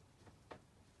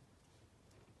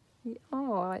bag.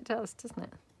 Oh, it does, doesn't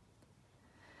it?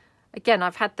 Again,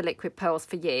 I've had the liquid pearls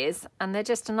for years, and they're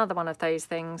just another one of those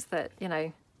things that, you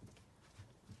know,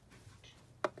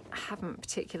 I haven't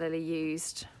particularly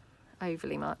used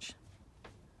overly much.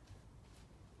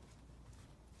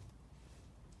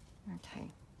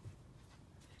 Okay.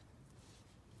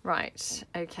 Right,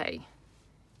 okay.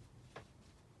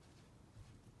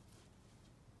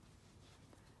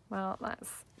 Well, let's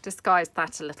disguise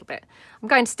that a little bit. I'm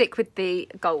going to stick with the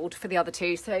gold for the other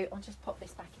two, so I'll just pop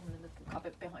this back in the little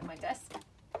cupboard behind my desk.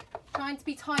 Trying to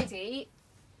be tidy,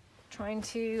 trying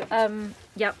to,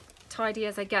 yep, tidy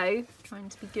as I go, trying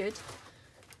to be good.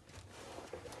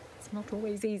 It's not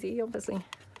always easy, obviously.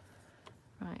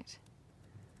 Right.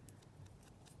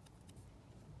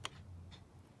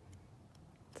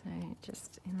 So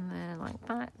just in there like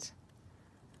that.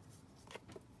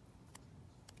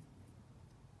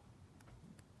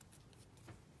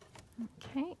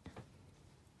 Okay.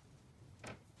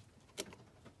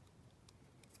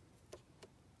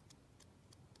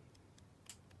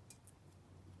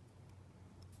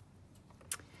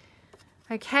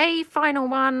 Okay, final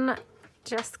one.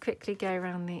 Just quickly go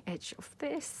around the edge of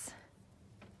this.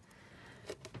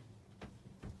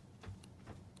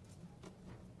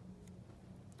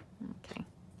 Okay.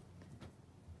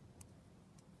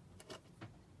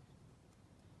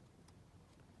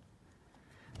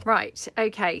 Right,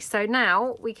 okay, so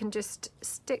now we can just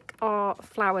stick our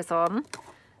flowers on.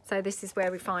 So this is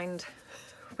where we find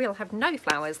we'll have no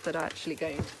flowers that are actually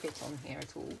going to fit on here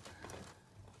at all.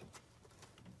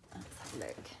 Let's have a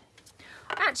look.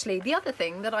 Actually, the other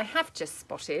thing that I have just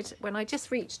spotted when I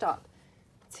just reached up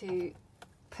to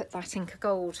put that Inca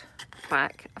Gold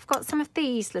back, I've got some of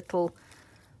these little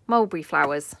mulberry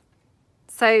flowers.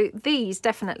 So these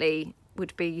definitely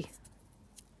would be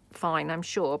fine, I'm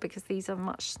sure, because these are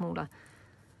much smaller.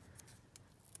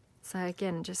 So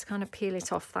again, just kind of peel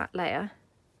it off that layer.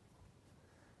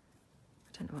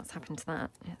 I don't know what's happened to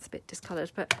that. It's a bit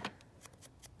discoloured, but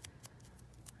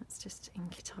let's just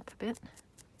ink it up a bit.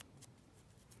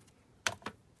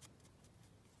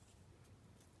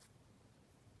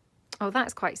 Oh,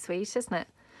 that's quite sweet, isn't it?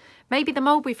 Maybe the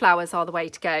mulberry flowers are the way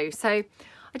to go. So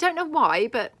I don't know why,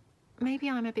 but maybe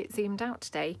I'm a bit zoomed out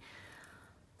today.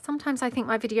 Sometimes I think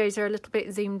my videos are a little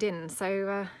bit zoomed in.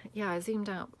 So yeah, I zoomed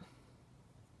out.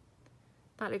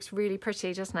 That looks really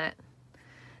pretty, doesn't it?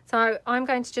 So I'm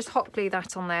going to just hot glue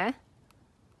that on there.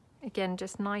 Again,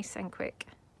 just nice and quick.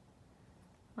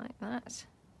 Like that.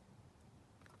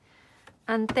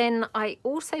 And then I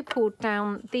also pulled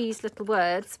down these little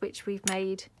words, which we've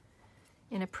made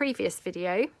in a previous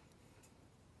video.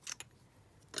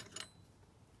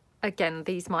 Again,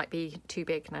 these might be too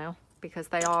big now. because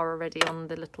they are already on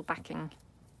the little backing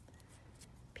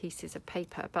pieces of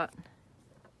paper. But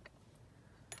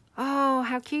oh,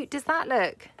 how cute does that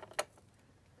look?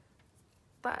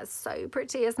 That's so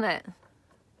pretty, isn't it?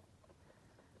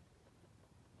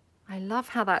 I love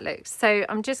how that looks. So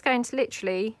I'm just going to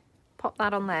literally pop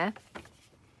that on there.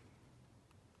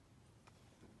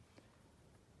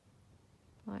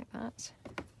 Like that.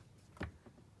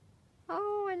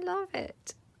 Oh, I love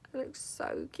it. It looks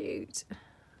so cute.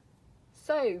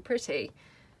 So pretty.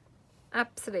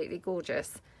 Absolutely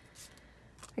gorgeous.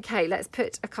 Okay, let's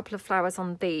put a couple of flowers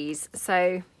on these.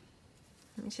 So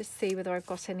let me just see whether I've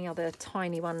got any other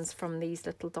tiny ones from these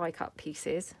little die cut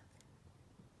pieces.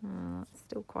 It's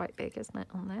still quite big, isn't it,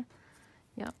 on there?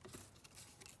 Yep.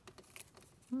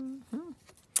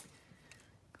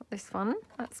 Got this one.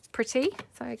 That's pretty.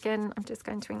 So again, I'm just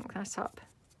going to ink that up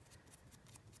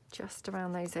just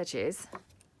around those edges.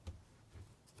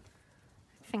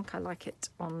 I think I like it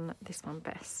on this one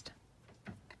best.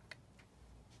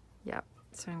 Yep.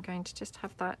 So I'm going to just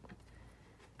have that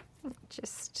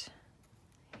just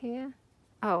here.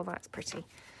 Oh, that's pretty.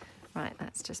 Right,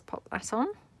 let's just pop that on.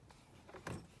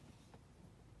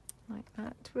 Like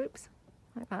that. Whoops.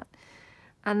 Like that.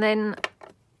 And then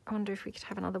I wonder if we could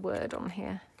have another word on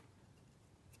here.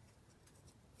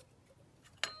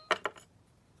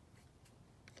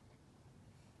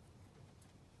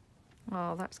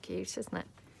 Oh, that's cute, isn't it?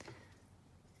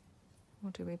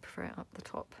 Or do we prefer it up the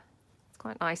top? It's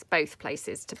quite nice both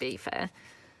places, to be fair.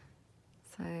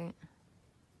 So,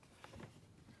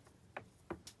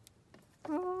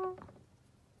 oh.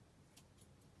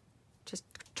 Just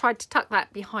tried to tuck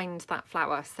that behind that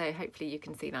flower, so hopefully you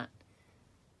can see that.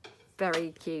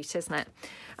 Very cute, isn't it?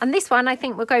 And this one, I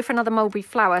think we'll go for another mulberry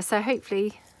flower, so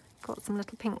hopefully got some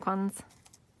little pink ones.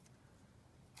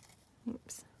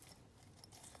 Oops.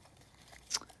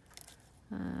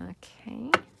 Okay.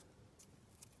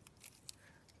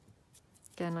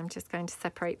 Again, I'm just going to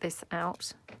separate this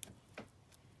out.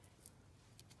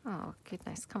 Oh,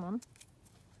 goodness, come on.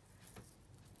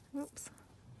 Oops.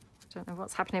 I don't know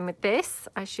what's happening with this.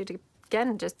 I should,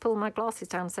 again, just pull my glasses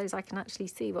down so I can actually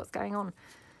see what's going on.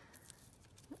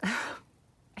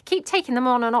 I keep taking them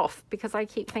on and off because I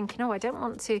keep thinking, oh, I don't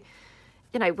want to,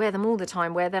 you know, wear them all the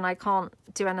time where then I can't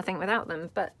do anything without them.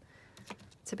 But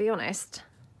to be honest,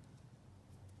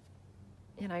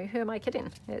 you know, who am I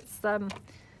kidding? It's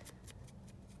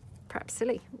perhaps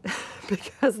silly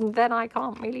because then I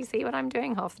can't really see what I'm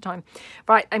doing half the time.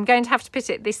 Right, I'm going to have to put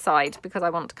it this side because I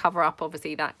want to cover up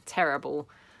obviously that terrible,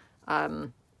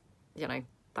 you know,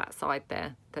 that side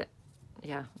there that,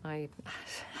 yeah, I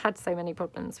had so many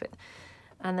problems with.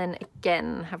 And then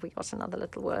again, have we got another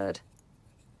little word?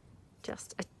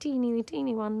 Just a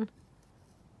teeny one.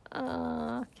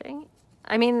 Okay.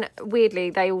 I mean,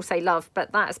 weirdly, they all say love,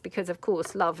 but that's because, of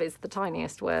course, love is the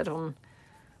tiniest word on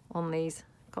these.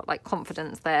 Got like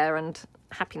confidence there and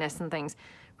happiness and things,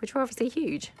 which are obviously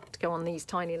huge to go on these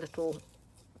tiny little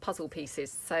puzzle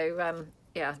pieces. So,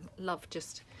 yeah, love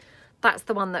just, that's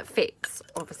the one that fits,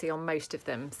 obviously, on most of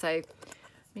them. So let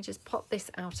me just pop this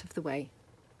out of the way.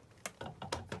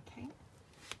 Okay.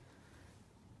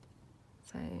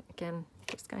 So, again,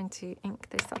 just going to ink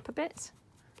this up a bit.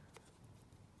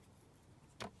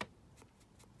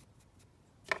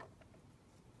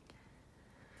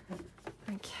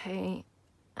 Okay,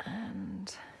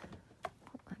 and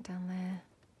put that down there.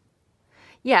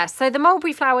 Yeah, so the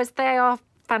mulberry flowers, they are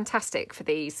fantastic for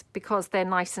these because they're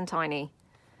nice and tiny.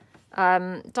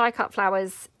 Die cut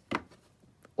flowers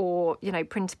or, you know,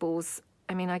 printables,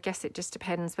 I mean, I guess it just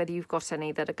depends whether you've got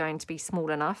any that are going to be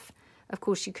small enough. Of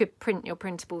course, you could print your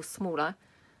printables smaller,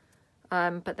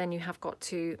 but then you have got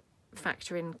to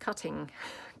factor in cutting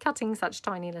such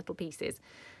tiny little pieces.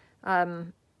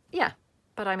 Yeah.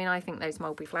 But I mean, I think those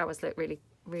mulberry flowers look really,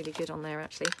 really good on there,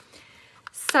 actually.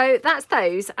 So that's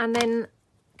those. And then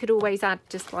could always add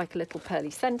just like a little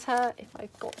pearly centre if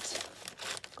I've got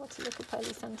a little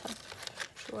pearly centre.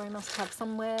 Sure, I must have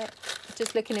somewhere.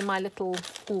 Just looking in my little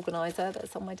organiser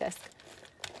that's on my desk.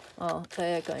 Oh,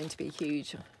 they're going to be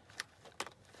huge.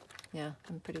 Yeah,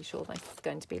 I'm pretty sure that's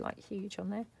going to be like huge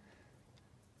on there.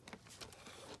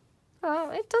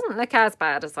 Well, it doesn't look as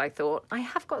bad as I thought. I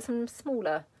have got some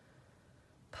smaller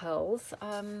pearls.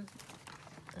 Now,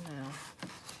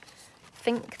 I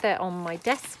think they're on my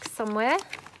desk somewhere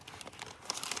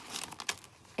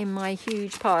in my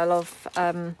huge pile of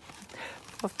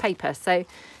paper. So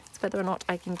it's whether or not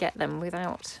I can get them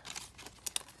without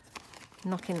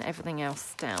knocking everything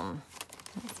else down.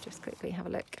 Let's just quickly have a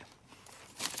look.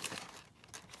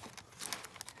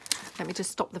 Let me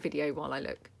just stop the video while I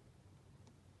look.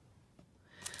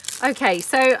 Okay,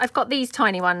 so I've got these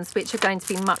tiny ones, which are going to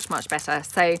be much, much better.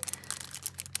 So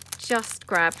just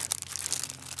grab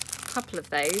a couple of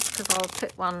those, because I'll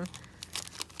put one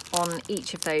on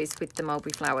each of those with the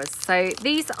mulberry flowers. So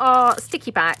these are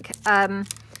sticky back,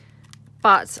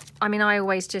 but I mean, I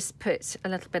always just put a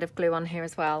little bit of glue on here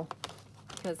as well,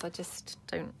 because I just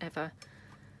don't ever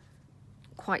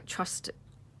quite trust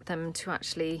them to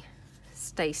actually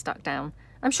stay stuck down.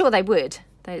 I'm sure they would.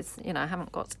 There's, you know, I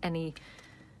haven't got any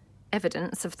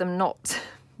evidence of them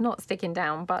not sticking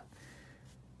down, but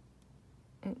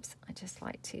oops, I just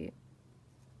like to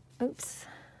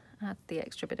add the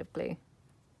extra bit of glue.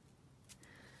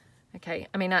 Okay,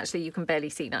 I mean, actually you can barely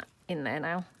see that in there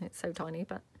now, it's so tiny,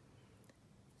 but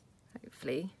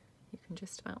hopefully you can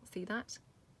just about see that.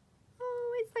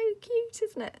 Oh, it's so cute,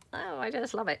 isn't it? Oh, I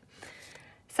just love it.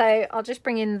 So I'll just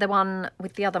bring in the one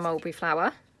with the other mulberry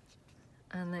flower,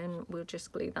 and then we'll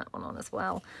just glue that one on as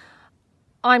well.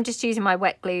 I'm just using my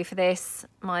wet glue for this,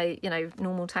 my, you know,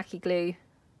 normal tacky glue,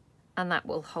 and that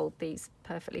will hold these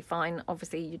perfectly fine.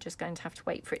 Obviously, you're just going to have to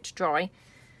wait for it to dry,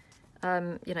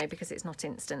 you know, because it's not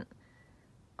instant.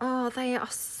 Oh, they are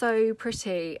so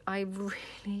pretty. I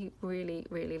really, really,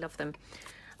 really love them.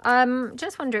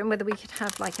 Just wondering whether we could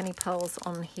have like any pearls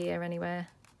on here anywhere.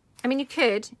 I mean, you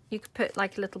could put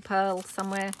like a little pearl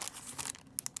somewhere.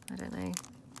 I don't know.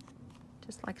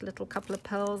 Just like a little couple of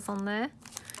pearls on there.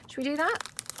 Should we do that?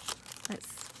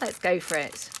 Let's go for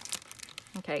it.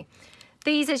 Okay.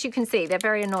 These, as you can see, they're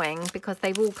very annoying because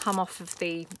they will come off of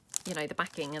the, you know, the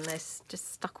backing, and they're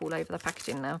just stuck all over the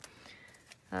packaging now.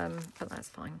 But that's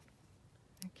fine.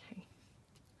 Okay.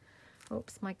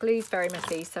 Oops, my glue's very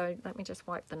messy, so let me just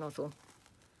wipe the nozzle.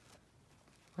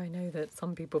 I know that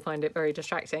some people find it very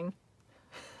distracting.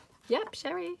 Yep,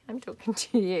 Sheree, I'm talking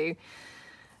to you.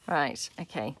 Right,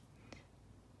 okay.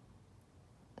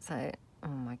 So, oh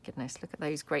my goodness, look at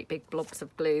those great big blobs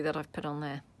of glue that I've put on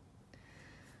there.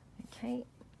 Okay,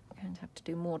 I'm going to have to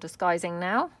do more disguising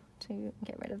now to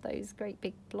get rid of those great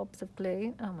big blobs of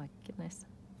glue. Oh my goodness.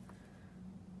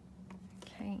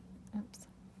 Okay, oops.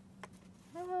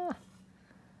 Ah.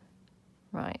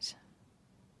 Right.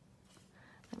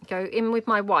 Let me go in with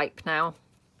my wipe now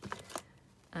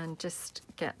and just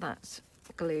get that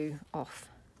glue off.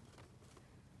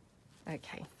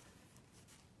 Okay.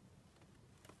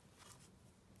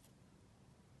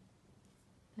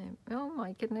 Oh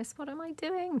my goodness, what am I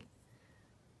doing?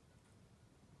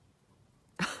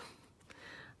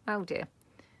 Oh dear.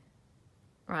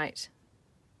 Right.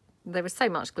 There was so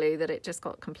much glue that it just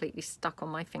got completely stuck on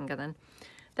my finger then.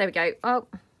 There we go. Oh,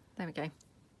 there we go.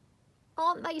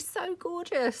 Aren't they so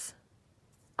gorgeous?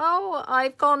 Oh,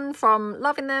 I've gone from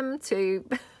loving them to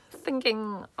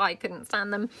thinking I couldn't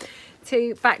stand them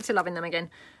to back to loving them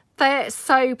again. They're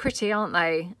so pretty, aren't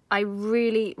they? I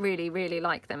really, really, really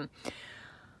like them.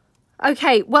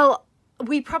 Okay, well,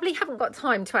 we probably haven't got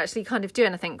time to actually kind of do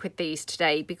anything with these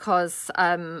today because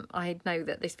I know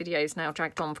that this video is now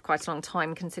dragged on for quite a long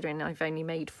time considering I've only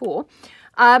made 4.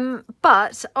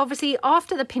 But obviously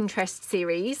after the Pinterest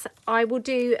series, I will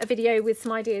do a video with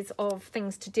some ideas of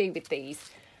things to do with these.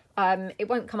 It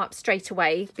won't come up straight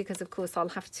away because of course I'll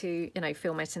have to, you know,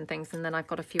 film it and things, and then I've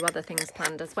got a few other things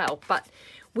planned as well. But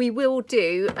we will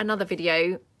do another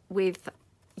video with,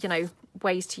 you know,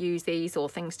 ways to use these or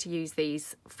things to use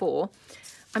these for.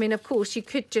 I mean, of course, you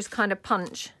could just kind of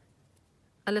punch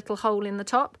a little hole in the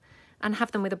top and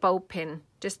have them with a bulb pin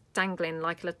just dangling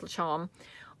like a little charm.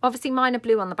 Obviously, mine are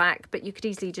blue on the back, but you could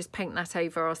easily just paint that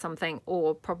over or something,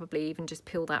 or probably even just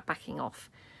peel that backing off.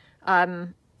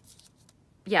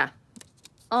 Yeah,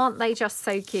 aren't they just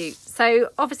so cute? So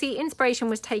obviously inspiration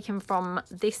was taken from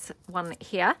this one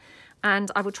here, and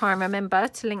I will try and remember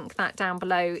to link that down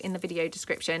below in the video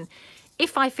description.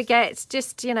 If I forget,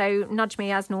 just, you know, nudge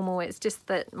me as normal. It's just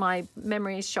that my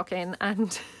memory is shocking,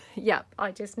 and yeah,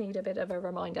 I just need a bit of a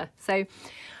reminder. So,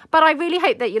 but I really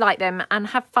hope that you like them and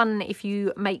have fun if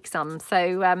you make some.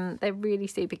 So they're really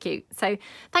super cute. So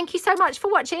thank you so much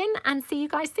for watching, and see you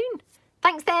guys soon.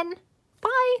 Thanks then.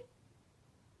 Bye.